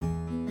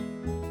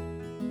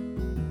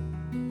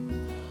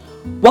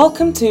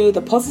Welcome to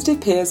the Positive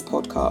Peers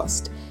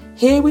podcast.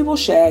 Here we will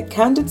share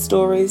candid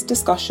stories,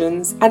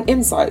 discussions, and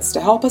insights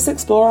to help us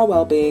explore our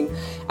well-being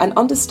and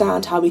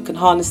understand how we can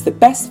harness the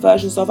best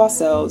versions of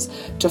ourselves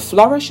to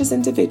flourish as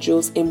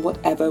individuals in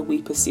whatever we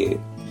pursue.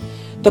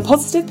 The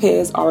Positive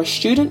Peers are a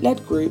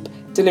student-led group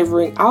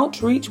delivering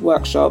outreach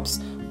workshops,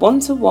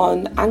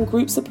 one-to-one and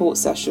group support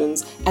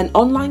sessions, and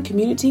online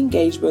community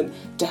engagement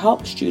to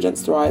help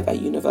students thrive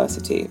at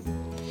university.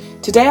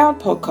 Today our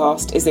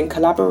podcast is in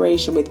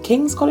collaboration with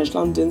King's College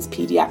London's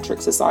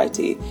Paediatric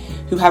Society,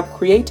 who have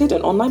created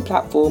an online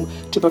platform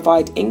to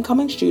provide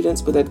incoming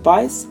students with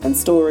advice and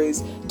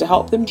stories to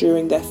help them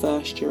during their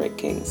first year at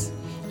King's.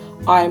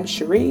 I am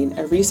Shireen,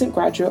 a recent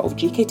graduate of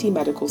GKT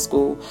Medical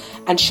School,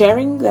 and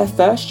sharing their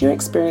first year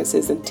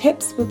experiences and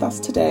tips with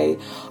us today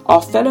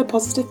are fellow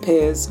Positive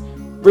Peers,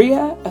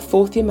 Ria, a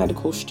fourth year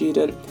medical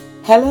student,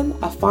 Helen,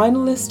 a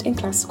finalist in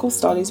classical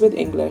studies with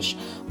English,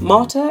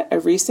 Marta, a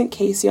recent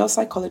KCL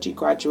psychology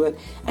graduate,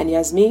 and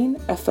Yasmin,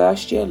 a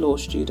first year law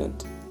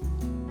student.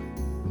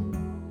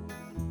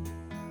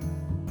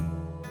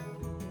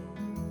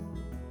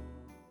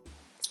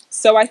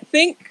 So I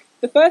think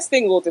the first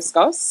thing we'll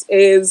discuss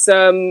is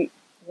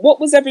what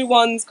was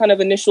everyone's kind of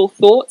initial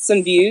thoughts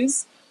and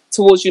views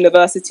towards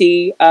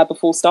university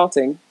before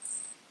starting?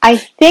 I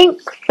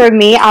think for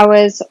me, I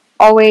was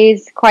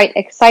always quite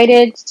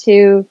excited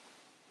to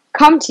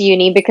come to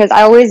uni because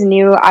I always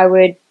knew I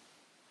would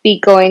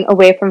be going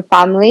away from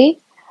family.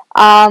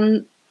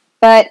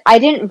 But I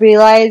didn't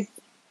realize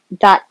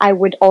that I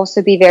would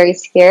also be very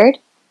scared.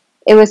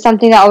 It was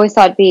something that I always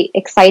thought would be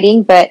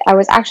exciting, but I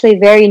was actually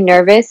very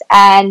nervous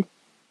and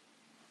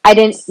I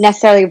didn't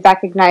necessarily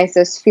recognize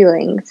those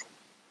feelings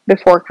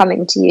before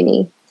coming to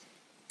uni.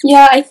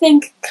 Yeah, I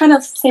think kind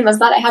of same as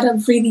that. I had a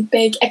really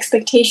big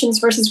expectations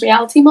versus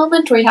reality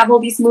moment where you have all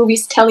these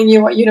movies telling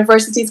you what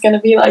university is going to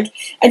be like,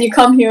 and you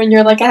come here and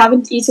you're like, I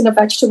haven't eaten a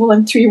vegetable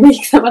in 3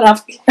 weeks. I'm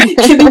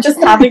actually just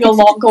having a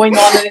lot going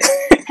on and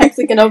it's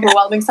hectic and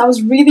overwhelming. So I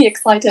was really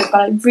excited, but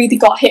I really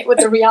got hit with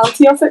the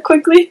reality of it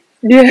quickly.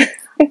 Yeah.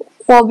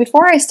 Well,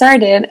 before I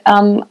started,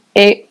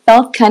 it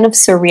felt kind of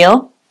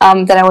surreal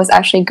that I was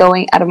actually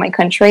going out of my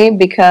country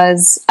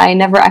because I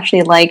never actually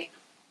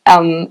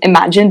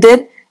imagined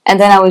it. And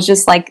then I was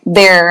just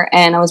there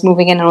and I was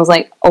moving in and I was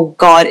like, oh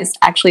God, it's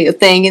actually a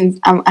thing. And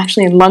I'm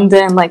actually in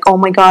London. Like, oh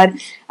my God,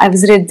 I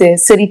visited the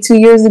city 2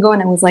 years ago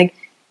and I was like,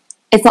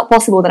 it's not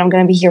possible that I'm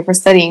going to be here for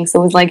studying.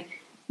 So it was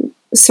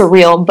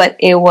surreal, but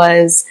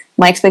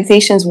my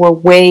expectations were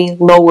way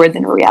lower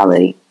than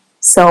reality.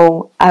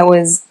 So I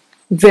was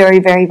very,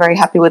 very, very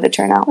happy with the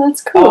turnout.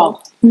 That's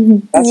cool.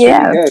 Mm-hmm. That's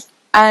really good.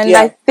 And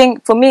I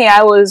think for me,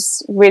 I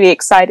was really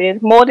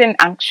excited, more than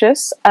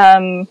anxious.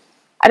 I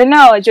don't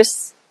know,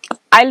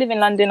 I live in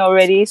London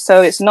already,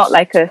 so it's not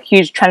like a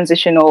huge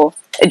transition or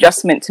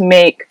adjustment to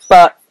make.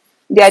 But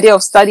the idea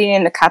of studying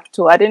in the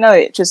capital, I don't know,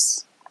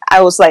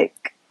 I was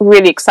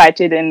really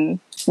excited and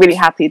really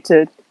happy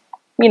to,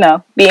 be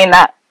in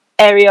that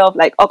area of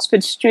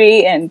Oxford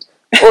Street and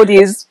all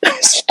these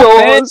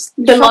stores.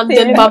 The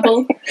London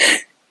bubble.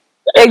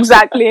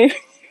 Exactly.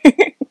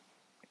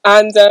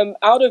 And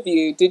out of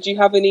you, did you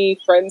have any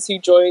friends who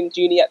joined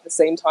uni at the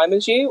same time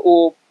as you,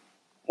 or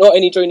not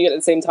only joined you at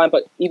the same time,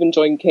 but even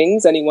joined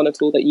King's? Anyone at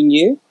all that you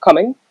knew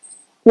coming?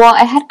 Well,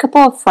 I had a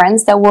couple of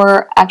friends that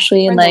were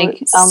actually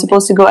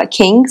supposed to go at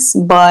King's,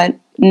 but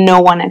no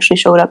one actually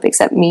showed up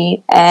except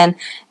me, and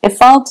it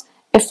felt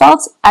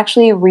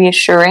actually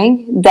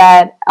reassuring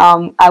that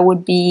I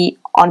would be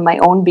on my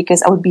own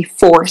because I would be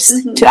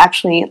forced to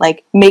actually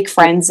make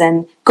friends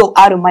and go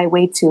out of my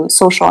way to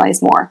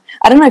socialize more.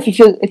 I don't know if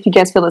you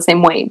guys feel the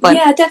same way, but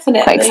yeah,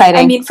 definitely. Quite exciting.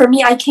 I mean, for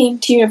me, I came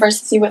to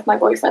university with my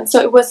boyfriend,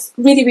 so it was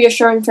really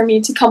reassuring for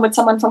me to come with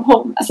someone from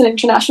home. As an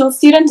international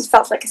student, it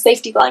felt like a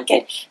safety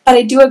blanket. But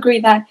I do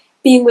agree that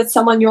being with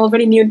someone you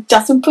already knew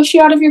doesn't push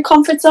you out of your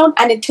comfort zone,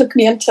 and it took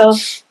me until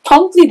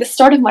probably the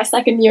start of my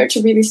second year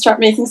to really start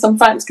making some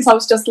friends because I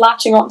was just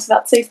latching onto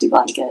that safety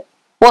blanket.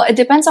 Well, it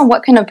depends on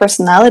what kind of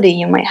personality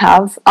you might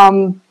have.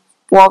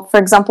 Well, for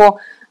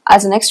example,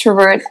 as an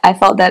extrovert, I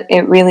felt that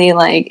it really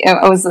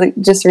I was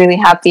just really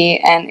happy,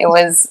 and it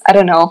was, I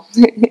don't know,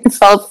 it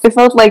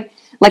felt like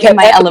in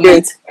my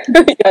element.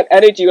 You had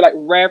energy, you were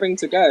raring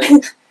to go.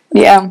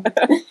 Yeah.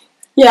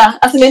 Yeah,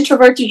 as an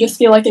introvert, you just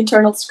feel like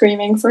internal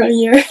screaming for a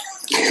year.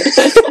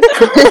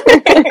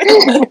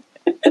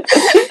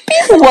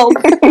 Well,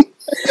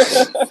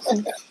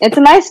 It's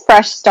a nice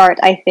fresh start,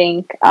 I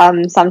think,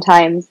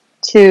 sometimes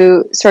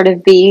to sort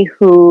of be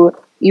who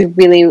you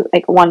really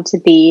want to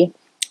be.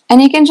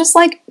 And you can just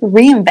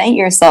reinvent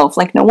yourself.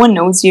 No one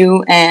knows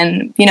you,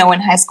 and in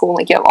high school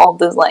you have all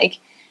those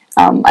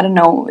I don't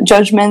know,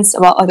 judgments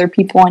about other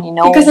people, and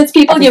because it's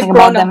people you've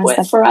grown up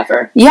with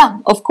forever. Yeah,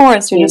 of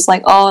course. You're just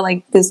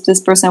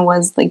this person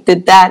was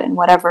did that and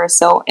whatever.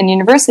 So in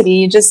university,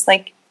 you just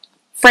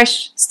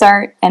fresh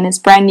start and it's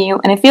brand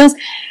new, and it feels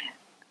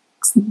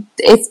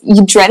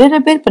you dread it a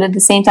bit, but at the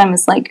same time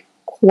it's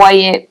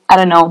quiet. I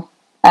don't know,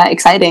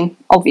 exciting,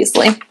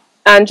 obviously.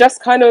 And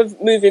just kind of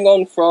moving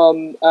on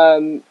from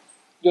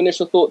your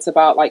initial thoughts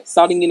about like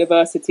starting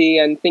university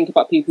and think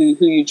about people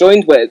who you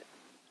joined with.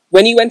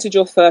 When you entered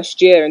your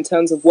first year in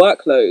terms of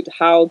workload,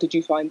 how did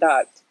you find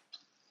that?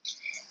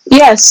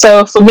 Yeah,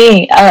 so for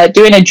me,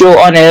 doing a dual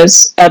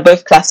honours,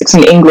 both classics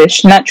and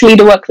English, naturally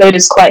the workload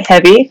is quite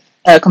heavy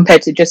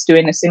compared to just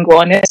doing a single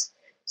honours.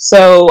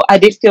 So I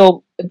did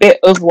feel a bit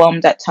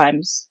overwhelmed at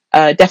times,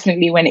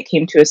 definitely when it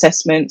came to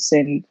assessments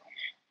and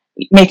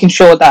making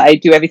sure that I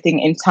do everything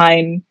in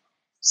time.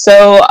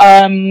 So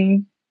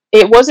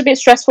it was a bit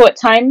stressful at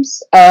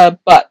times,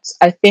 but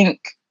I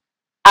think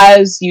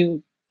as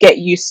you get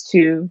used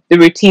to the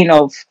routine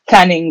of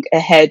planning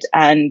ahead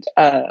and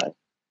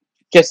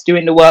just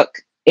doing the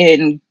work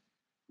in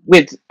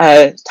with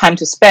time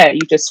to spare,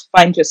 you just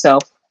find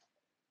yourself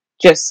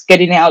just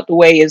getting it out the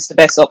way is the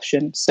best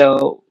option.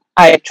 So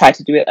I try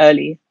to do it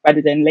early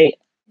rather than late.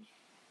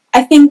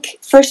 I think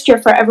first year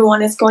for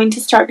everyone is going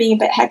to start being a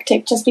bit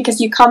hectic just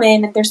because you come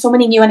in and there's so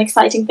many new and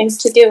exciting things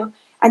to do,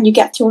 and you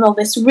get through all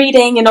this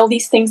reading and all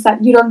these things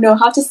that you don't know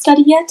how to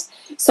study yet.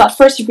 So at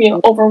first you feel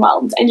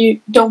overwhelmed and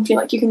you don't feel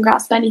like you can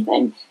grasp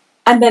anything.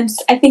 And then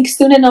I think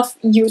soon enough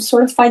you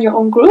sort of find your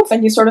own groove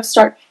and you sort of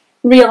start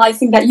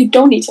realizing that you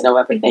don't need to know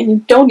everything, you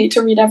don't need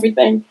to read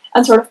everything,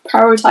 and sort of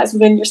prioritize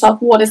within yourself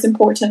what is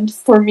important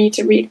for me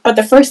to read. But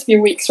the first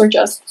few weeks were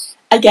just,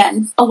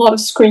 again, a lot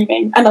of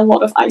screaming and a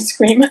lot of ice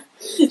cream.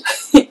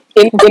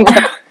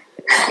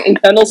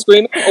 Internal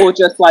screaming or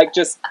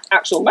just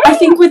actual math? I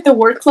think with the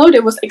workload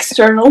it was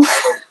external.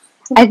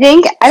 I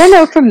don't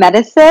know, for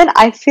medicine,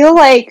 I feel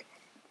like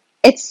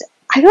it's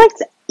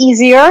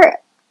easier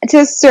to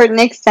a certain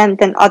extent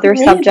than other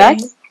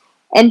subjects.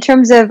 In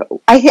terms of,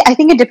 I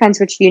think it depends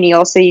which uni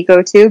also you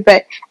go to,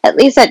 but at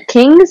least at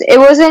King's, there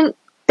was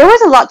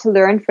a lot to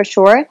learn for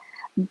sure,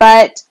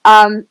 but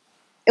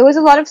it was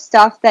a lot of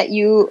stuff that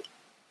you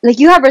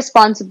have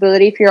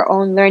responsibility for your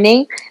own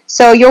learning,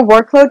 so your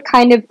workload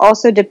kind of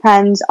also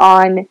depends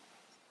on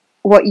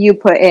what you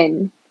put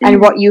in and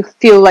what you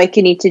feel like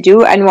you need to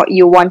do and what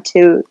you want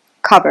to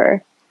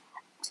cover.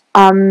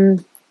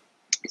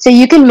 So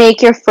you can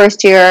make your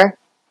first year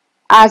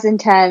as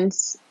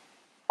intense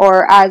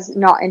or as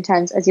not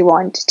intense as you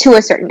want, to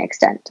a certain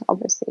extent,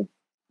 obviously.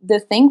 The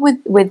thing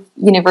with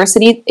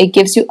university, it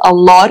gives you a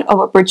lot of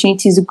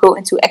opportunities to go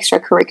into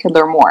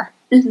extracurricular more,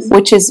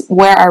 which is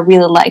where I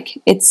really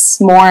like. It's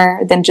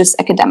more than just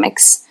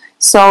academics.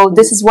 So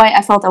this is why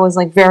I felt I was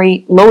like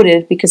very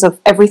loaded because of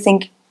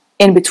everything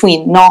in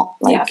between, not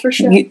like for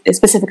sure.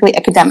 Specifically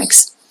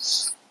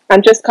academics.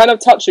 And just kind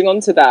of touching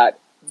onto that,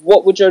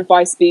 what would your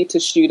advice be to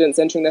students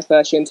entering their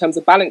first year in terms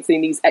of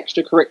balancing these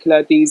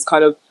extracurricular, these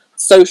kind of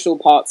social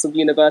parts of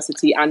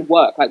university and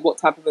work? Like, what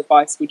type of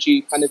advice would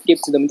you kind of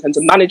give to them in terms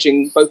of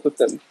managing both of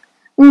them?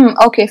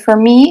 Okay, for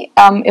me,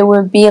 it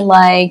would be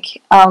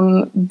like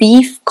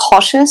be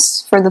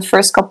cautious for the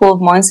first couple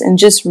of months and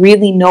just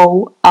really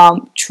know,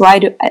 try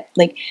to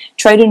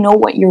know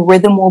what your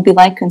rhythm will be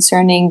like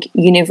concerning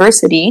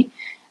university,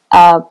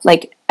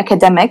 like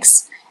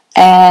academics.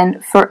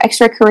 And for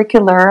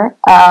extracurricular,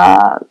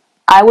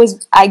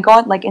 I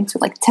got like into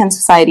like 10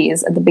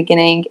 societies at the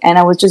beginning, and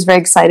I was just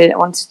very excited. I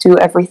wanted to do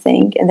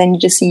everything, and then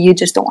you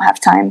just don't have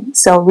time.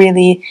 So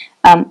really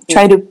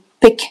try to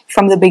pick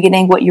from the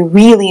beginning what you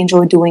really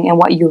enjoy doing and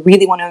what you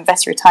really want to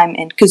invest your time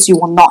in, because you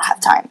will not have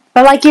time.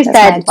 But like you That's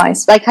said, my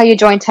advice. like how you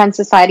join 10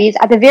 societies,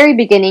 at the very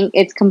beginning,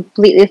 it's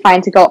completely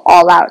fine to go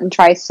all out and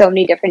try so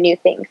many different new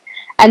things.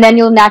 And then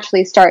you'll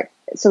naturally start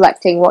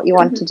selecting what you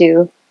want to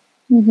do.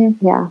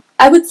 Yeah.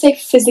 I would say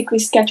physically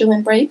schedule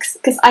in breaks,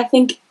 because I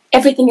think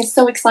everything is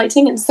so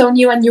exciting and so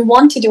new, and you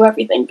want to do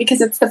everything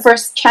because it's the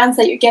first chance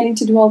that you're getting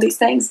to do all these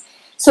things.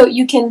 So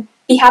you can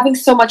be having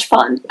so much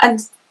fun and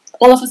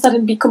all of a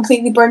sudden be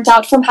completely burnt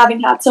out from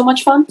having had so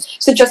much fun.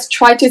 So just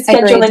try to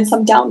schedule in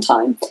some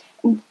downtime,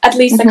 at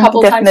least a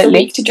couple times a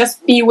week, to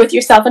just be with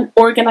yourself and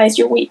organize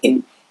your week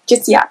and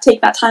just, take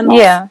that time off.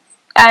 Yeah.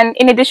 And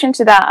in addition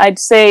to that, I'd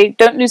say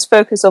don't lose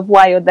focus of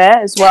why you're there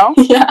as well.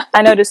 Yeah.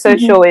 I know the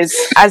social is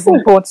as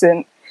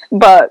important,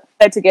 but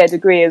better to get a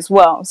degree as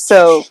well.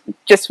 So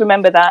just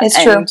remember that.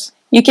 It's true.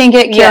 You can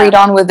get carried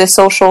on with the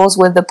socials,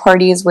 with the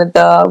parties, with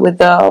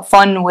the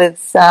fun,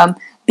 with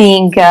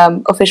being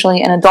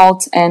officially an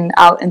adult and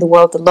out in the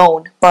world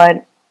alone.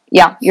 But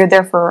yeah, you're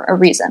there for a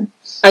reason.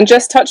 And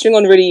just touching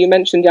on, really, you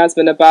mentioned,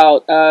 Yasmin,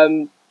 about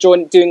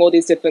doing all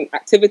these different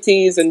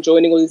activities and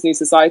joining all these new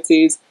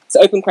societies. It's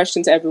an open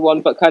question to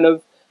everyone, but kind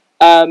of,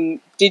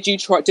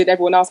 did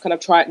everyone else kind of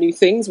try out new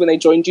things when they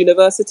joined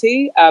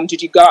university?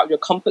 Did you go out of your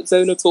comfort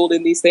zone at all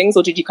in these things,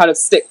 or did you kind of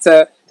stick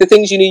to the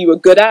things you knew you were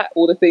good at,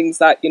 or the things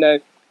that,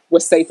 were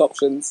safe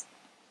options?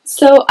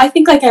 So I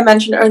think, like I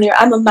mentioned earlier,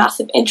 I'm a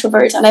massive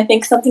introvert, and I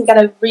think something that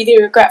I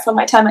really regret from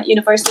my time at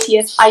university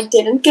is I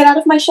didn't get out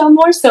of my shell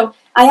more. So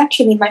I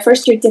actually, my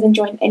first year, didn't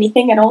join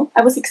anything at all.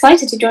 I was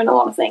excited to join a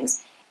lot of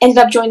things, ended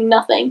up joining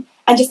nothing,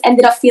 and just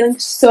ended up feeling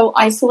so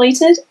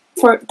isolated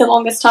for the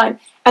longest time.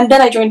 And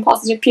then I joined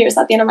Positive Peers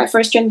at the end of my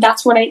first year, and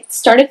that's when I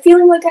started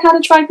feeling like I had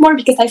a tribe more,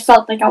 because I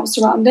felt like I was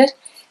surrounded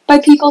by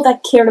people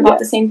that cared about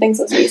the same things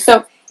as me.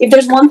 So if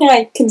there's one thing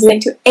I can say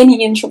to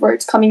any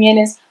introverts coming in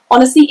is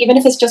honestly, even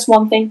if it's just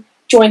one thing,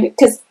 join it,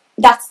 because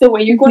that's the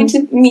way you're going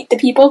to meet the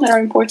people that are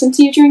important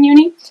to you during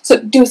uni.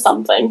 So do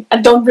something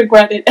and don't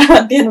regret it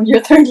at the end of your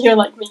third year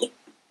like me.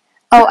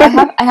 Oh,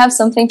 I have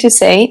something to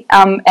say,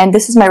 and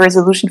this is my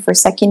resolution for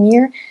second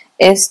year,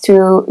 is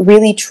to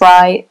really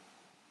try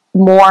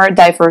more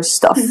diverse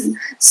stuff.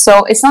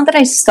 So it's not that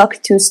I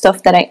stuck to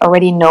stuff that I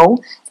already know,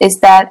 it's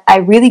that I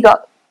really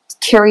got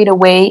carried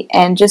away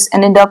and just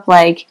ended up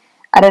like,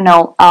 I don't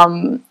know,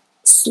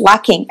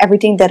 slacking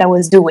everything that I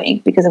was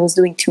doing because I was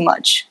doing too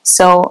much.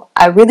 So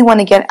I really want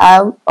to get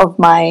out of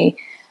my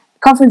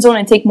comfort zone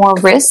and take more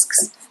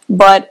risks,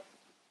 but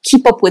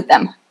keep up with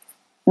them.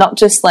 Not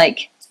just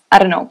like, I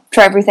don't know,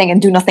 try everything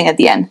and do nothing at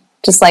the end.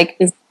 Just like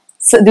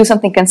do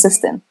something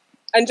consistent.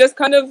 And just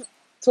kind of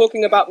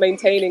talking about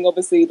maintaining,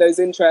 obviously, those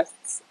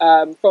interests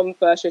from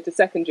first year to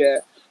second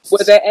year,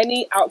 were there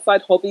any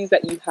outside hobbies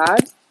that you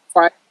had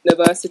prior to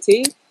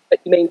university that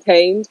you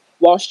maintained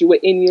whilst you were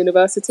in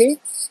university?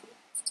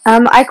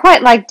 I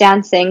quite liked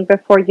dancing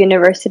before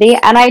university,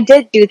 and I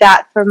did do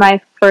that for my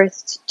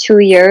first 2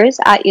 years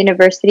at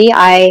university.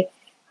 I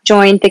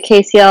joined the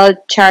KCL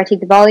Charity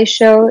Diwali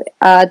show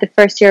the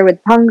first year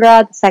with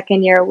Bhangra, the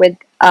second year with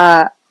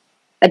a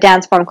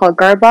dance form called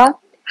Garba.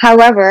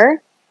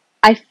 However,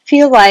 I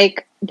feel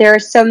like there are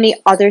so many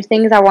other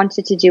things I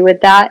wanted to do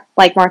with that,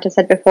 like Marta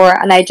said before,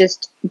 and I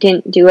just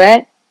didn't do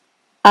it.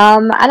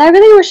 And I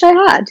really wish I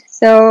had.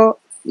 So,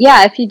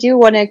 yeah, if you do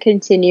want to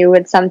continue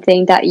with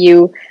something that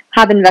you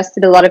have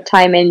invested a lot of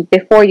time in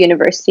before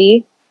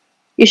university,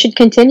 you should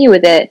continue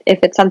with it if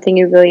it's something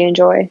you really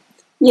enjoy.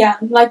 Yeah,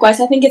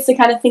 likewise. I think it's the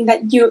kind of thing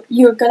that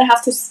you're going to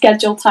have to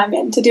schedule time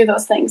in to do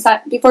those things.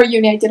 Before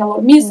uni, I did a lot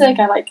of music.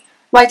 I like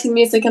writing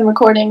music and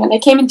recording. And I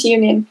came into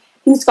uni and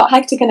things got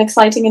hectic and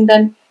exciting. And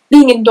then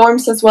being in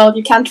dorms as well,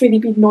 you can't really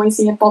be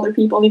noisy and bother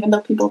people, even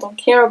though people don't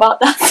care about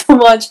that so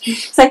much.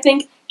 So I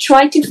think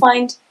try to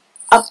find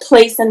a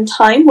place and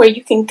time where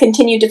you can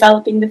continue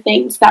developing the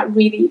things that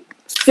really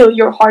fill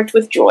your heart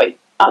with joy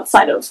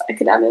outside of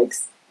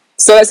academics.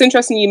 So it's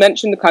interesting you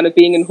mentioned the kind of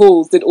being in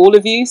halls. Did all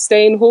of you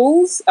stay in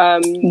halls?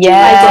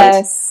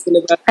 Yes.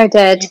 I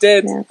did. You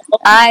did? Yeah.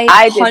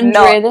 I did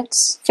not.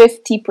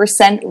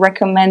 150%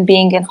 recommend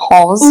being in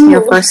halls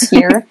your first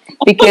year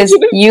because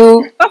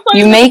you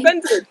make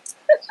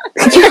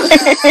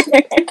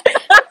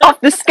off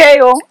the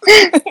scale.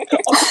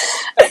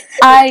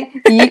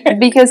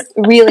 Because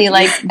really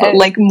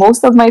like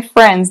most of my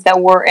friends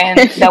that were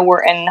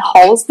in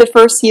halls the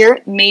first year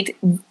made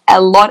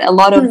a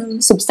lot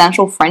of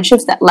substantial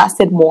friendships that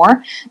lasted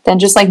more than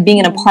just like being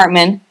in an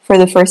apartment for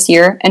the first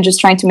year and just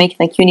trying to make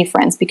like uni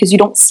friends because you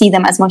don't see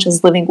them as much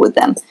as living with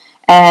them.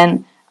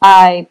 And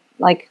I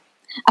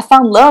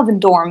found love in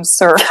dorms,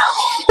 sir.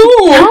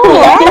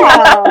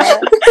 Wow.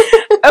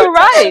 Oh,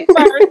 right.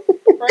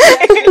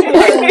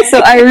 So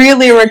I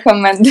really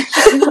recommend.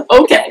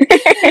 Okay.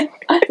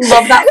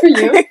 Love that for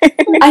you.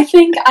 I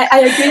think I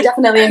agree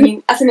definitely. I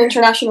mean, as an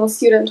international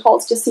student,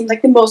 halls just seems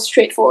like the most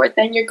straightforward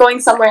thing. You're going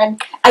somewhere, and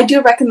I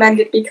do recommend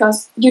it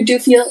because you do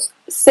feel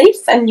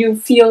safe and you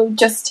feel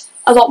just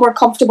a lot more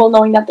comfortable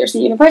knowing that there's a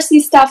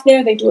university staff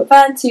there, they do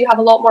events, so you have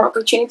a lot more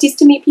opportunities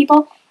to meet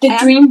people. The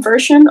dream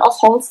version of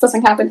halls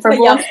doesn't happen for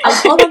everyone. And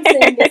all I'm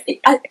saying is,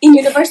 in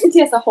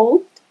university as a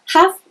whole,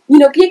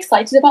 be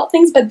excited about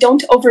things, but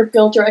don't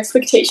overbuild your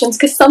expectations,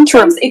 because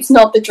sometimes it's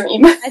not the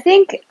dream. I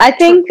think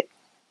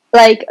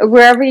like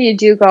wherever you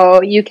do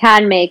go, you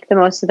can make the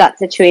most of that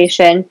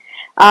situation.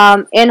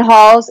 In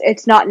halls,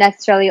 it's not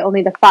necessarily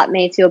only the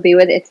flatmates you'll be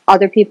with, it's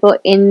other people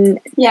in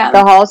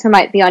the halls who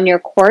might be on your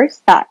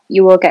course that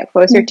you will get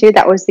closer to.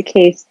 That was the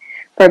case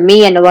for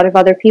me and a lot of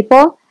other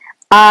people.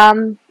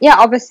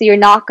 Obviously you're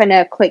not going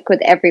to click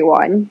with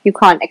everyone. You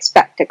can't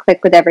expect to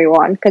click with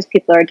everyone because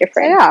people are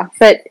different. Yeah,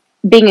 but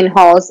being in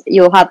halls,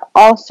 you'll have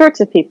all sorts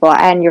of people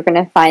and you're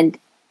going to find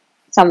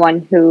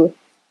someone who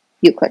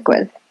you click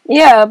with.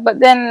 Yeah, but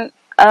then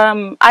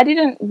I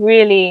didn't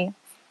really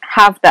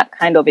have that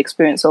kind of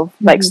experience of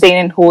like staying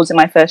in halls in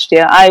my first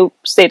year. I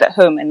stayed at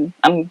home and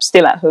I'm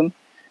still at home.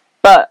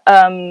 But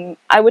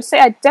I would say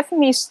I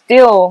definitely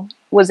still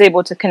was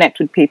able to connect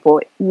with people.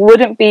 It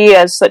wouldn't be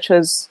as such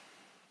as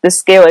the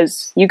scale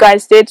as you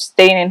guys did,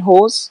 staying in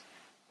halls.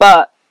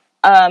 But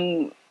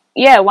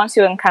once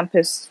you're on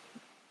campus,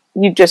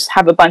 you just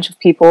have a bunch of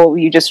people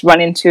you just run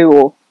into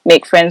or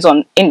make friends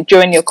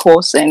during your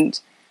course, and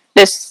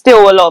there's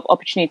still a lot of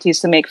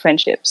opportunities to make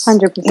friendships.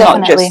 100%.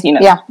 Not just,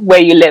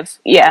 where you live.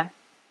 Yeah.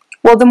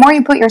 Well, the more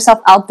you put yourself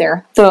out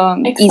there,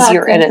 the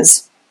easier it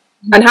is.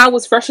 And how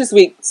was Freshers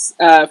Week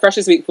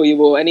for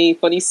you all? Any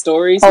funny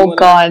stories? Oh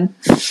God!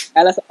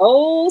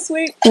 Oh,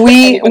 sweet.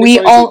 We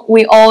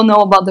all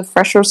know about the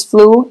freshers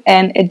flu,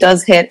 and it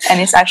does hit,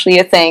 and it's actually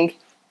a thing.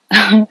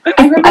 I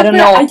remember I don't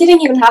know. I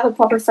didn't even have a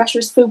proper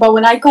freshers flu, but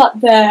when I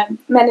got the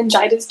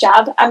meningitis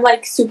jab, I'm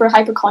like super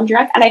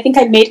hypochondriac, and I think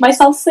I made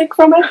myself sick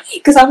from it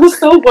because I was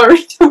so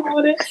worried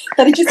about it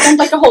that it just went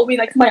like a whole week.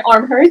 Like my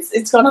arm hurts,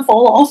 it's gonna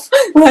fall off.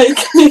 Like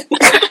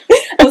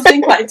I was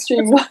being quite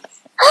extreme.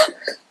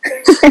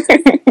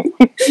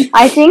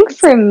 I think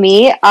for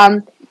me,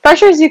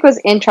 Freshers Week was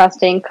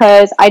interesting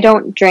because I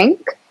don't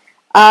drink.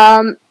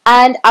 And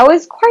I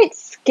was quite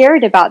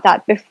scared about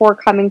that before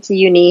coming to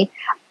uni.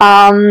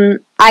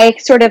 I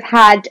sort of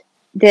had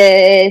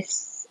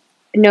this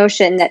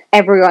notion that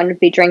everyone would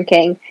be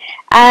drinking.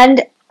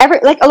 And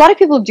a lot of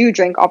people do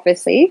drink,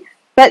 obviously,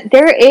 but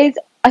there is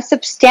a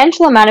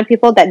substantial amount of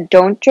people that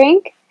don't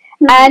drink.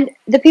 And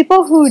the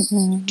people who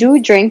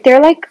do drink,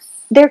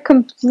 they're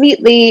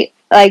completely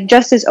like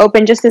just as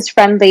open, just as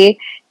friendly,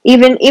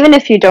 even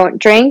if you don't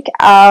drink.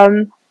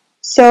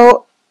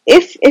 So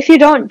if you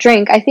don't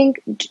drink, I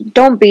think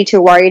don't be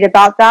too worried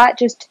about that.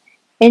 Just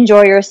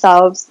enjoy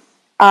yourselves.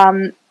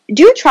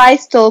 Do try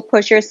still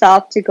push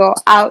yourself to go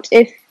out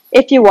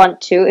if you want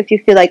to, if you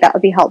feel like that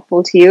would be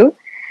helpful to you.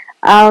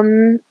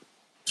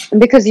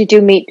 Because you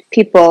do meet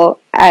people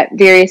at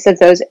various of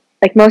those,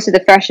 like most of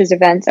the freshers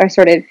events are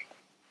sort of,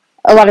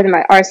 a lot of them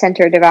are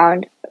centered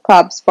around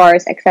clubs,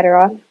 bars,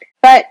 etc.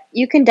 But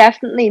you can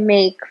definitely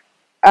make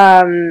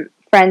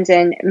friends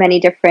in many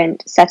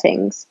different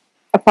settings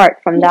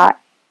apart from that.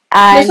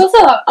 And there's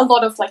also a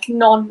lot of like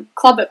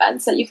non-club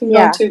events that you can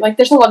go to. Like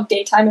there's a lot of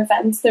daytime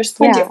events. There's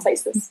plenty of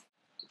places.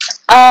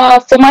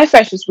 For my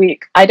Freshers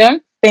Week, I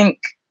don't think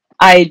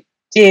I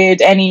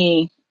did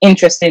any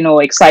interesting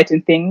or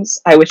exciting things.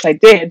 I wish I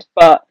did,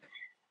 but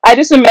I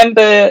just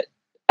remember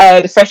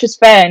the Freshers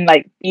Fair and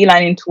like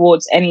beelining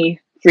towards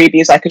any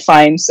freebies I could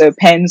find. So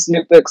pens,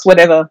 notebooks,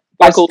 whatever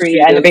was free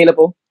and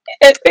available.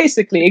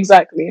 Basically,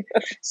 exactly.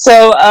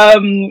 So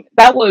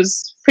that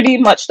was pretty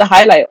much the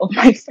highlight of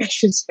my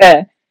Freshers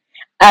Fair.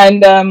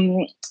 And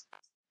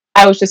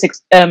I was just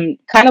kind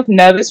of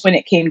nervous when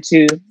it came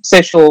to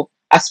social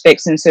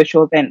aspects and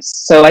social events.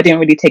 So I didn't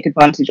really take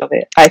advantage of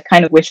it. I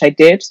kind of wish I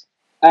did.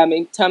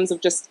 In terms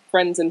of just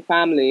friends and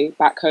family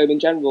back home in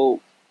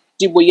general,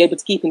 were you able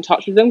to keep in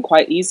touch with them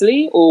quite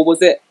easily? Or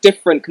was it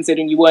different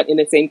considering you weren't in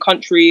the same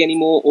country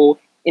anymore? Or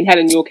in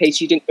Helen, in your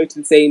case, you didn't go to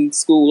the same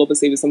school,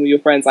 obviously, with some of your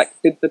friends. Like,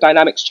 did the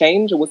dynamics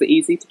change or was it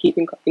easy to keep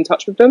in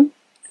touch with them?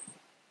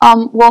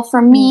 Well,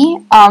 for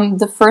me,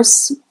 the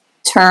first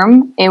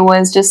term, it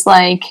was just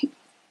like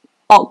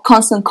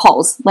constant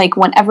calls. Like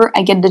whenever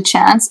I get the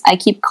chance, I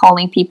keep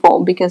calling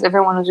people because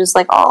everyone was just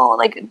like, oh,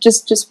 like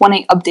just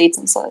wanting updates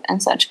and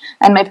such.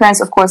 And my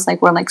parents, of course,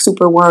 like were like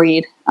super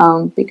worried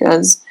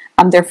because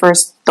I'm their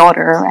first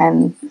daughter,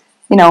 and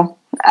you know,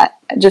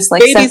 just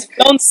like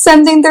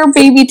sending their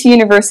baby to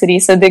university.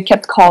 So they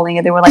kept calling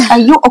and they were like, "Are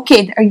you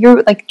okay? Are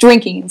you like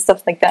drinking and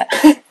stuff like that?"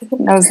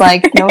 And I was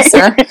like, "No,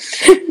 sir."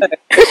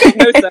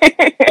 No, sir.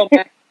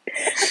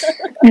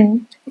 Oh,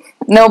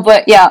 no,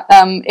 but yeah,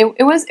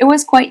 it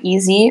was quite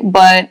easy.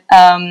 But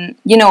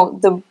you know,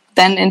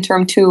 then in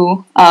term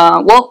 2,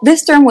 well,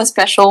 this term was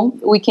special.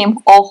 We came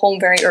all home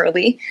very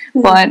early,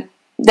 but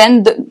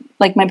then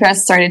like my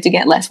parents started to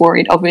get less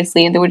worried,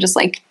 obviously, and they were just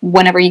like,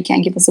 whenever you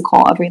can, give us a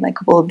call every like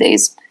couple of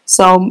days.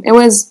 So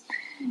it's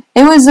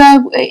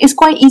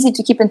quite easy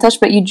to keep in touch,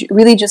 but you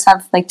really just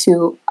have like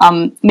to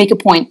make a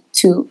point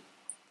to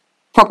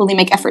properly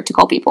make effort to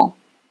call people.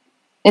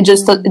 It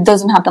just it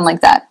doesn't happen like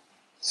that.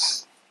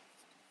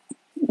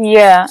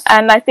 Yeah,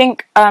 and I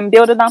think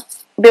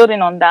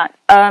building on that,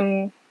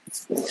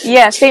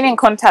 staying in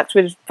contact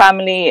with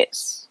family,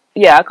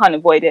 I can't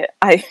avoid it.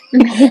 I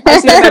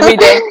see them every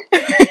day.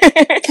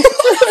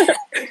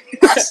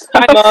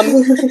 hi,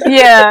 Mum.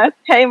 Yeah,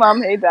 hey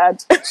Mum, hey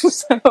Dad.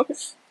 So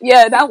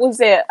yeah, that was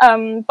it.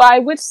 But I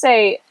would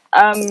say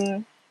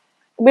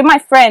with my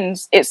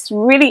friends, it's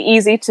really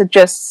easy to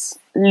just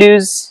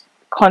lose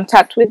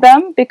contact with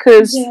them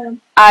because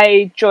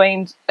I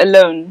joined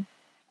alone.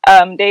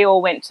 They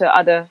all went to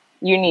other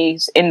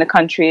unis in the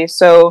country,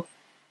 so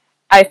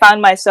I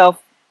found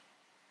myself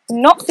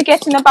not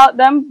forgetting about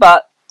them,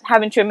 but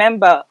having to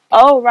remember,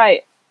 oh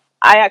right,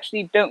 I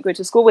actually don't go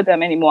to school with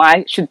them anymore.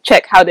 I should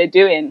check how they're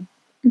doing.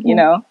 You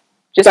know,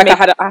 just like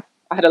I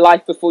had a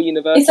life before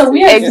university. It's a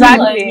weird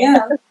exactly.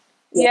 feeling,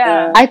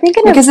 Yeah. I think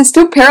because it's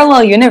 2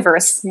 parallel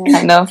universe,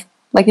 kind of.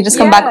 Like you just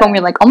come back home,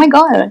 you're like, oh my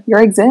god, you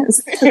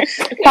exist.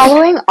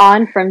 Following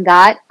on from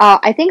that,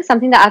 I think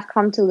something that I've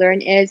come to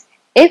learn is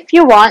if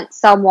you want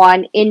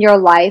someone in your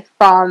life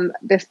from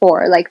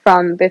before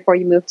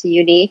you move to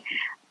uni,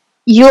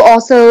 you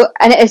also,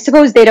 and I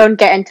suppose they don't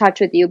get in touch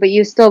with you, but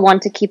you still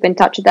want to keep in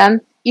touch with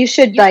them, you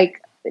should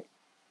like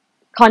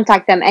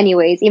contact them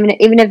anyways, even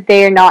if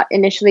they're not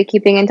initially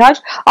keeping in touch.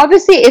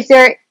 Obviously,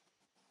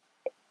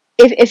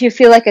 if you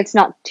feel like it's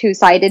not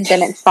two-sided,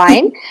 then it's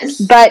fine.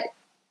 But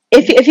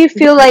if you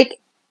feel like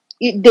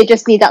they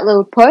just need that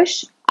little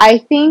push, I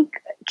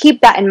think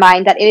keep that in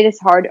mind, that it is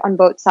hard on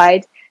both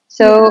sides.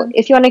 So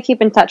if you want to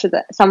keep in touch with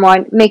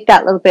someone, make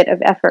that little bit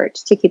of effort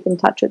to keep in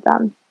touch with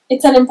them.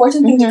 It's an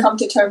important thing to come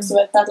to terms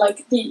with, that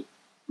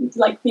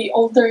the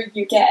older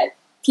you get,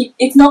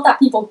 it's not that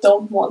people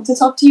don't want to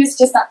talk to you, it's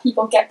just that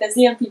people get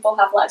busy and people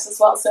have lives as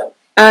well. So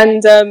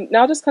and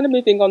now just kind of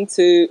moving on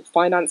to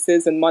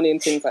finances and money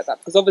and things like that,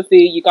 because obviously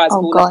you guys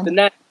all left the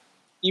net.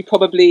 You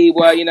probably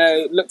were,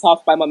 looked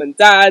after by mum and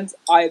dad,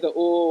 either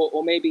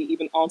or maybe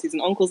even aunties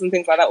and uncles and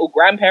things like that, or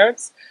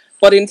grandparents.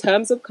 But in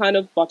terms of kind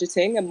of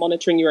budgeting and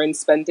monitoring your own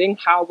spending,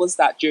 how was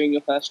that during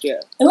your first year?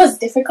 It was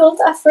difficult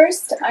at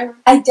first.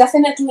 I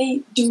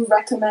definitely do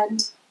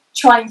recommend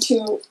trying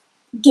to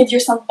give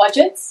yourself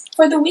budgets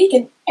for the week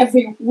and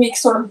every week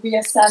sort of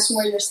reassess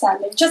where you're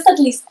standing. Just at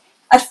least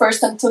at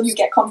first until you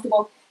get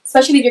comfortable.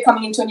 Especially if you're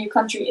coming into a new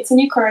country. It's a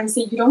new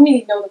currency. You don't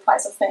really know the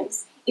price of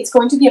things. It's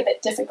going to be a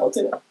bit difficult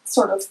to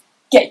sort of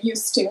get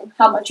used to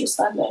how much you're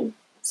spending.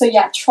 So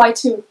yeah, try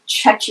to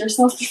check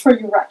yourself before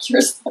you wreck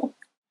yourself.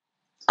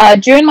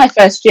 During my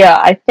first year,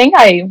 I think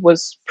I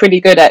was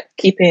pretty good at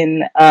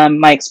keeping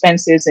my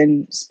expenses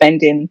and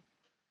spending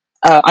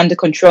under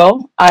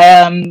control.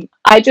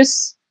 I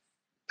just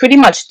pretty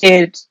much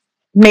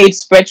made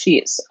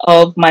spreadsheets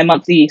of my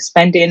monthly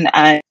spending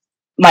and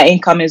my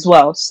income as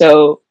well.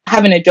 So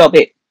having a job,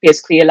 it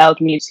basically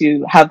allowed me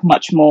to have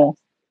much more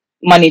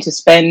money to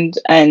spend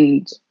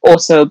and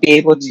also be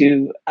able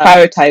to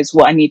prioritize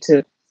what I need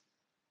to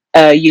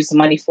use the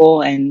money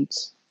for and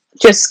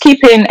just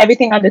keeping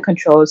everything under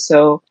control.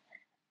 So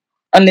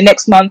on the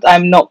next month,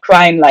 I'm not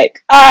crying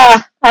like,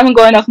 I haven't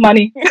got enough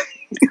money.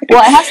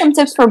 Well, I have some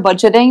tips for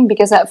budgeting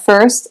because at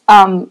first,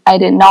 I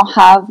did not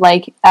have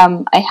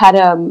I had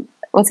a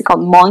what's it called,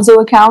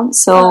 Monzo account.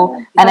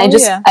 So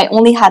I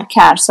only had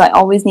cash, so I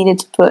always needed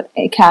to put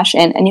a cash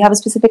in, and you have a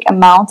specific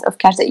amount of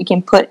cash that you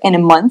can put in a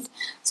month.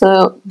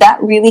 So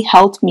that really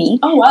helped me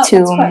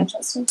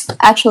to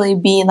actually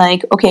be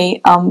like, okay,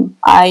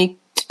 I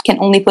can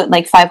only put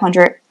like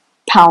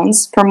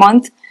 £500 per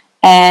month,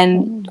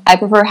 and I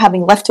prefer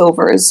having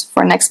leftovers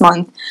for next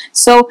month.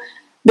 So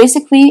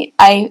basically,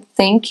 I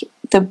think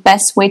the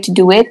best way to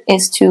do it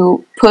is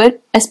to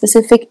put a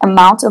specific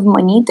amount of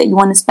money that you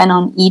want to spend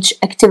on each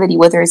activity,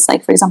 whether it's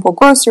like, for example,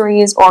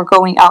 groceries or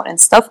going out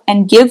and stuff,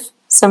 and give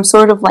some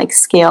sort of like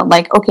scale,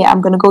 like, okay, I'm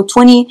going to go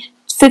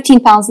 15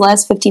 pounds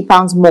less, 50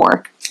 pounds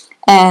more.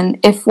 And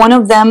if one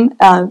of them,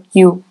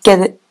 you get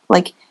it,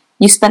 like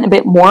you spend a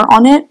bit more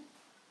on it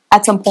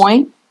at some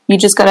point, you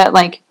just got to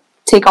like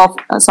take off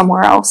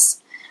somewhere else.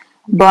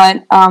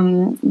 But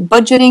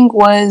budgeting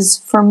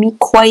was, for me,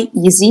 quite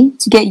easy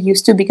to get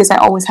used to because I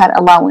always had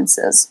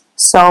allowances.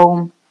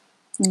 So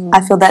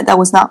I feel that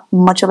was not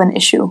much of an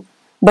issue.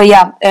 But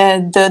yeah,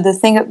 the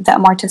thing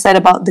that Marta said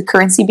about the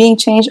currency being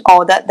changed,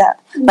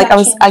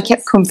 I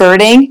kept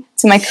converting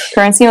to my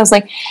currency. I was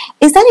like,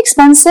 is that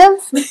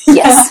expensive?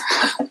 Yes.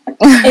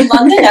 In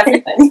London,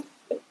 everything.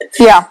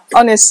 Yeah.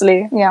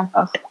 Honestly. Yeah.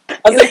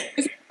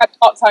 Had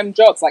part-time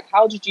jobs, like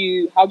how did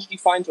you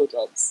find your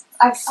jobs?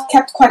 I've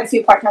kept quite a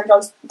few part-time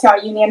jobs to our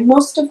uni, and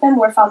most of them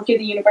were found through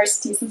the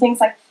university. So things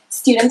like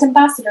student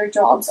ambassador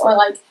jobs or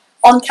like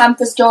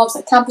on-campus jobs,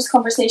 like campus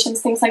conversations,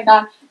 things like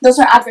that. Those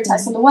are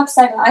advertised on the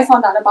website, and I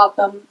found out about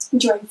them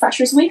during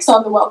Freshers Week. So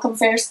on the welcome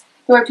fairs,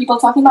 there were people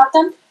talking about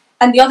them.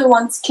 And the other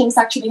ones, King's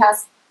actually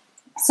has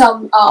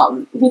some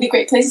really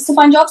great places to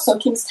find jobs. So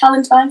King's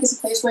Talent Bank is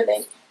a place where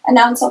they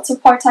announce lots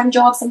of part-time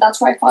jobs, and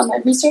that's where I found my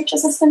research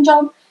assistant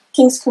job.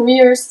 King's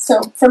Careers.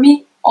 So for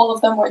me, all of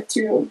them were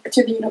through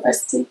the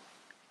university.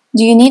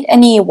 Do you need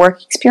any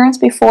work experience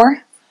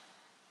before?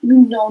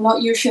 No,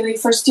 not usually.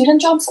 For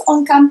student jobs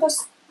on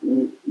campus,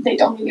 they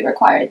don't really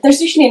require it. There's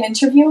usually an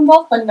interview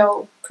involved, but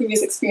no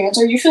previous experience,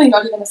 or usually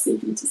not even a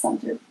CV to send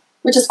through,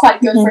 which is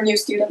quite good for new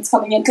students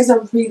coming in because they're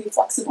really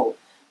flexible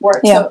work,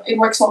 so it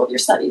works well with your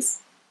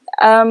studies.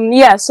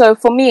 So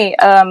for me,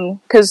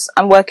 because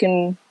I'm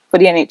working for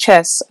the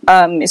NHS,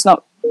 it's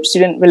not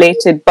student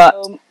related, but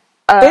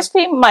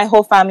basically my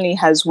whole family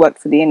has worked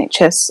for the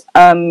NHS.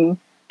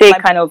 They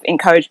kind of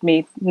encouraged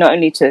me not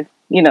only to,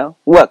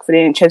 work for the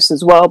NHS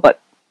as well, but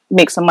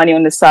make some money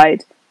on the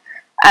side.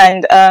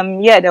 And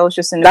there was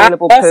just an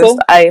available post.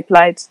 I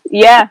applied.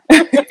 Yeah,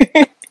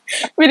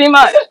 pretty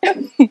much.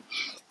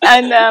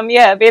 And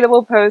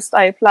available post.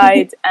 I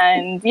applied,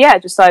 and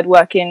just started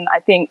working. I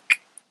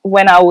think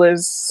when I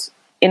was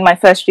in my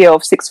first year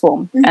of sixth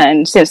form,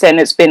 and since then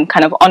it's been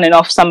kind of on and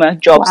off summer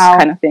jobs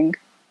kind of thing,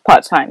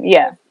 part time.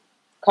 Yeah.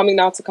 Coming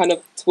now to kind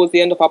of towards the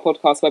end of our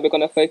podcast, where we're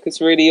going to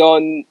focus really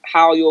on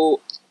how your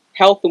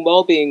health and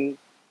well-being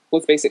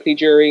was basically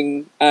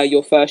during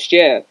your first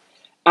year.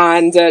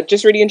 And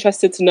just really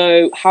interested to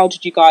know, how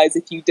did you guys,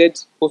 if you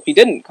did or if you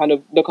didn't, kind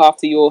of look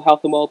after your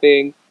health and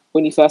well-being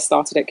when you first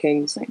started at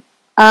King's?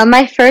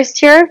 My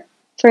first year,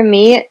 for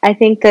me, I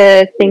think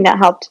the thing that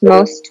helped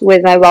most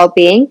with my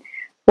well-being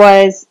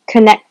was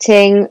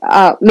connecting,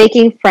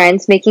 making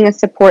friends, making a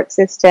support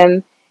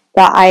system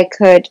that I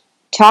could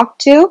talk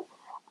to.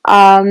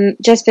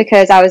 Just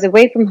because I was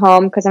away from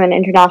home because I'm an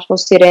international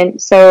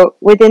student. So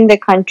within the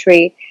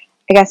country,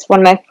 I guess one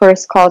of my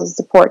first calls of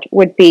support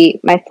would be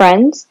my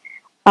friends.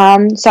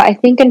 So I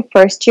think in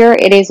first year,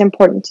 it is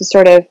important to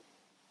sort of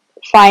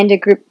find a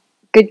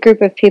good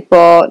group of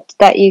people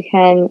that you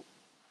can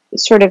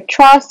sort of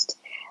trust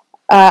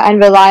and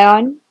rely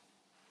on.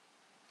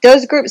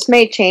 Those groups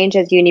may change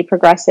as uni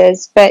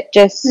progresses, but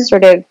just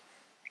sort of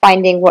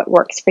finding what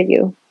works for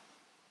you.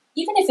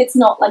 Even if it's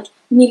not like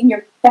meeting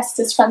your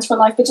bestest friends for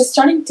life, but just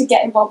starting to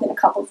get involved in a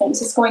couple of things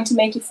is going to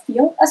make you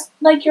feel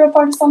like you're a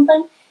part of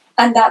something,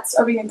 and that's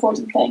a really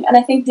important thing. And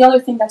I think the other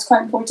thing that's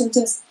quite important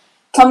is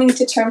coming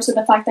to terms with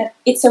the fact that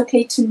it's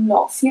okay to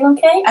not feel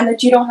okay, and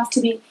that you don't have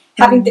to be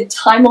having the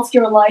time of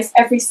your life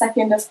every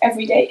second of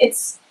every day.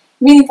 It's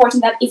really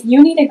important that if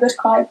you need a good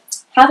cry,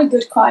 have a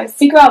good cry,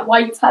 figure out why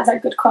you've had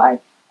that good cry,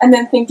 and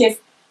then think, if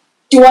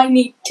do I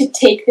need to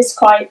take this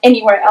cry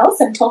anywhere else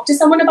and talk to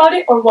someone about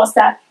it, or was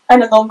that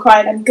an alone cry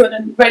and I'm good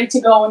and ready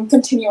to go and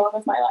continue on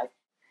with my life?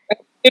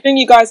 Given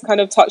you guys kind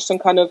of touched on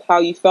kind of how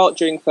you felt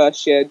during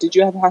first year, did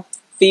you ever have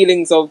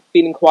feelings of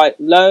feeling quite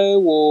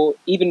low or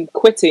even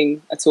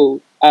quitting at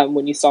all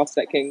when you started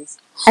at King's?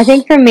 I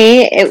think for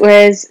me, it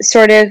was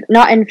sort of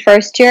not in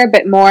first year,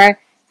 but more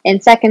in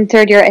second,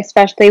 third year,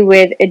 especially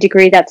with a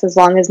degree that's as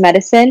long as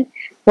medicine.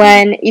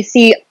 When you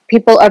see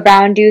people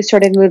around you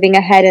sort of moving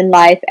ahead in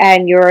life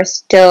and you're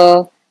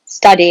still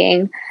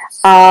studying.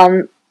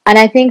 And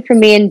I think for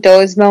me in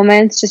those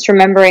moments, just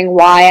remembering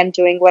why I'm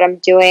doing what I'm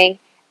doing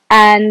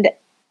and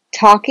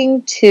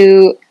talking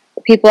to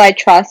people I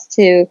trust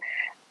to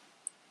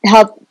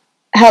help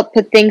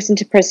put things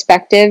into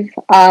perspective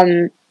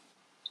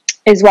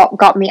is what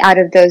got me out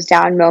of those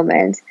down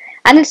moments.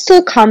 And it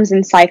still comes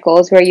in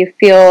cycles where you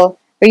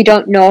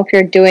don't know if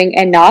you're doing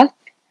enough.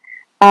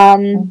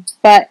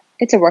 But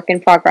it's a work in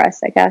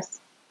progress, I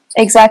guess.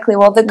 Exactly.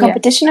 Well, the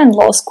competition in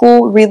law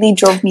school really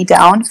drove me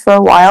down for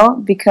a while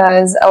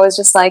because I was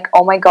just like,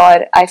 oh my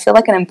God, I feel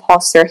like an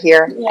imposter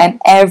here. Yeah.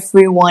 And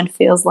everyone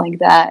feels like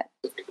that.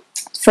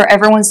 For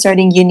everyone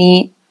starting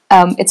uni,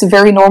 it's a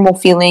very normal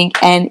feeling,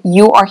 and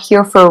you are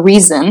here for a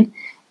reason,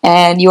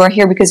 and you are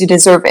here because you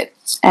deserve it.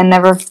 And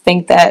never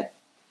think that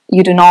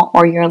you do not,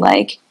 or you're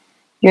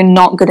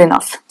not good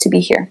enough to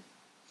be here.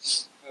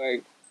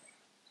 Right.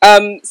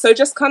 So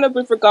just kind of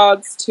with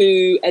regards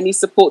to any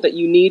support that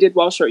you needed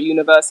whilst you're at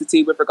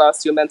university with regards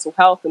to your mental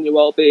health and your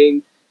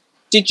well-being,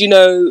 did you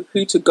know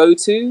who to go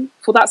to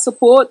for that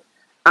support?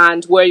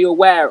 And were you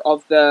aware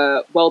of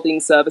the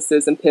well-being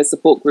services and peer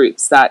support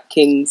groups that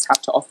King's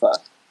have to offer?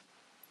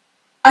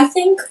 I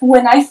think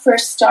when I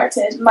first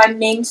started, my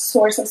main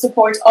source of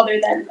support,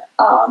 other than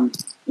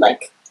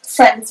like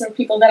friends or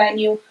people that I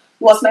knew,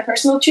 was my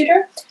personal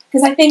tutor.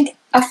 Because I think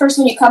at first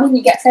when you come in,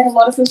 you get fed a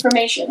lot of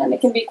information, and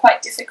it can be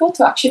quite difficult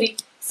to actually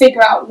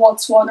figure out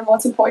what's what and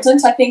what's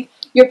important. I think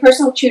your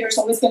personal tutor is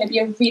always going to be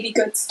a really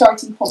good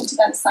starting point to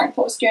then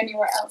signpost you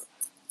anywhere else.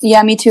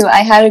 Yeah, me too.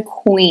 I had a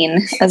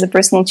queen as a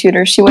personal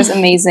tutor. She was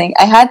amazing.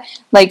 I had,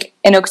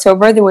 in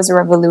October, there was a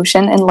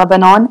revolution in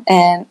Lebanon,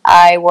 and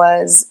I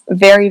was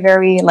very,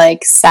 very,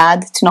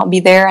 sad to not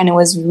be there, and it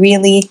was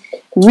really,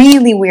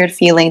 really weird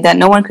feeling that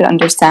no one could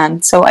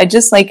understand. So I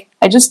just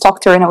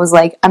talked to her, and I was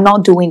like, I'm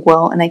not doing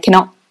well, and I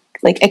cannot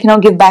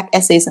give back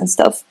essays and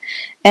stuff.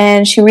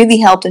 And she really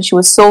helped, and she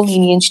was so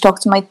lenient. She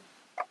talked to my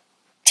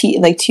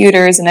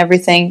tutors and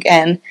everything,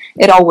 and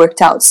it all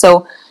worked out.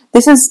 So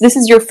this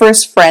is your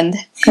first friend,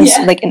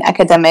 in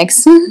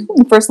academics,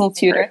 personal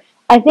tutor.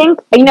 I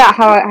think,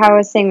 how I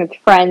was saying with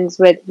friends,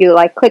 with you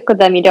click with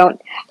them, you don't.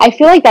 I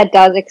feel like that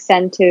does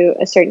extend to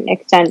a certain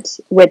extent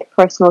with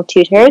personal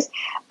tutors.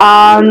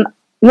 They're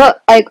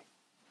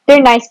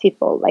nice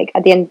people,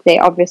 at the end of the day,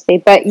 obviously,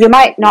 but you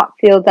might not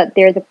feel that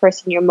they're the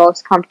person you're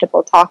most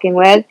comfortable talking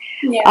with.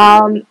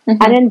 Yeah.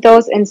 And in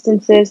those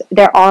instances,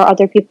 there are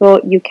other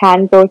people you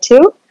can go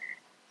to.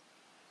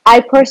 I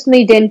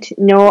personally didn't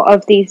know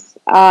of these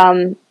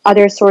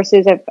other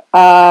sources of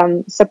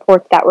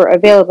support that were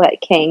available at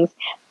King's,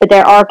 but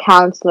there are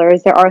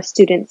counselors, there are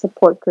student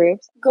support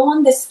groups. Go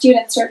on the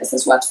Student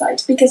Services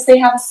website, because they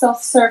have a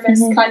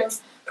self-service kind of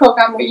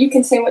program where you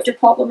can say what your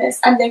problem is,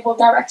 and they will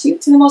direct you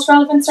to the most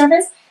relevant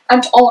service.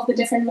 And all of the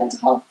different mental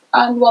health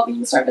and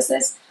well-being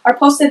services are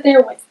posted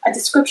there with a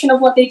description of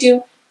what they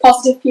do.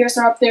 Positive peers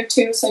are up there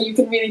too, so you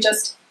can really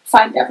just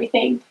find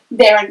everything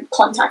there and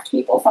contact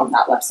people from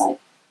that website.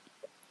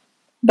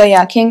 But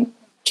yeah,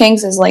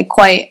 King's is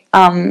quite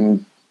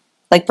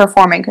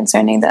performing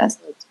concerning this.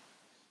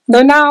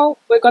 So now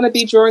we're going to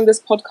be drawing this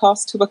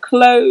podcast to a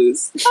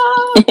close.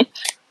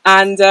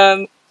 And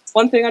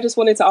one thing I just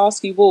wanted to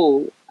ask you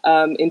all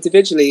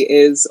individually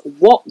is,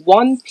 what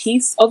one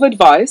piece of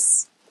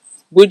advice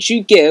would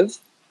you give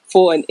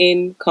for an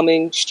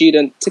incoming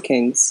student to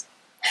King's?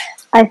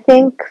 I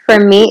think for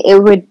me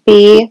it would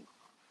be,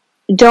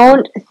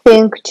 don't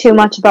think too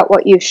much about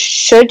what you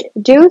should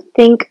do.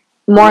 Think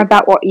more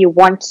about what you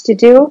want to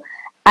do,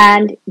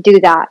 and do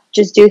that.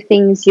 Just do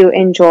things you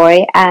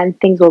enjoy, and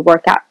things will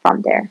work out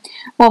from there.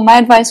 Well, my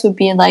advice would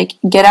be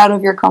get out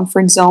of your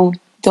comfort zone.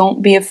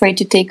 Don't be afraid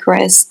to take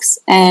risks.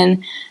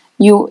 And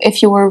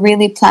if you were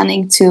really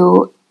planning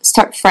to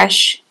start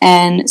fresh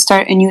and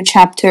start a new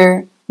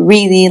chapter,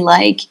 really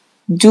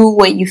do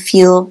what you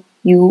feel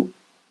you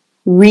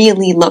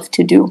really love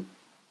to do.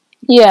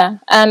 Yeah,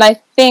 and I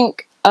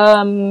think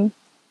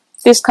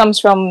this comes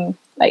from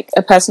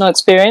a personal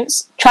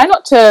experience. Try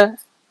not to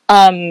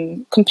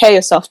compare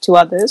yourself to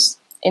others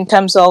in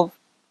terms of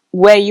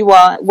where you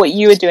are, what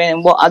you are doing,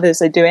 and what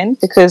others are doing,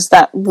 because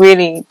that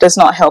really does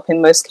not help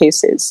in most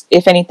cases.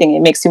 If anything,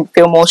 it makes you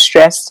feel more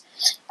stressed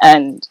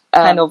and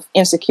kind of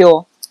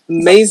insecure.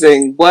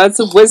 Amazing words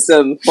of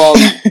wisdom from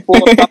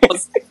four of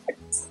us.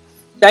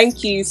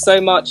 Thank you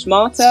so much,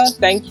 Marta.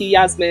 Thank you,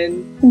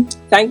 Yasmin.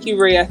 Thank you,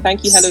 Ria.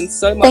 Thank you, Helen,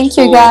 so much. Thank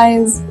you,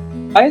 guys.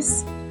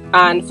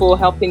 And for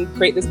helping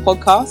create this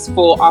podcast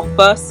for our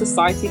first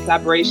society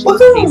collaboration with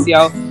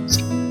KCL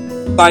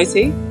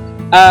Society.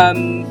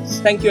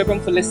 Thank you,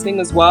 everyone, for listening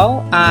as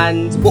well.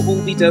 And what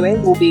we'll be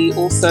doing, we'll be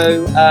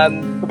also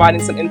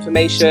providing some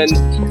information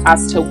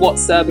as to what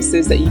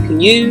services that you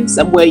can use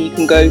and where you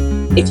can go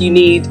if you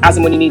need, as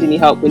and when you need any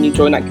help when you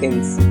join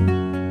Atkins.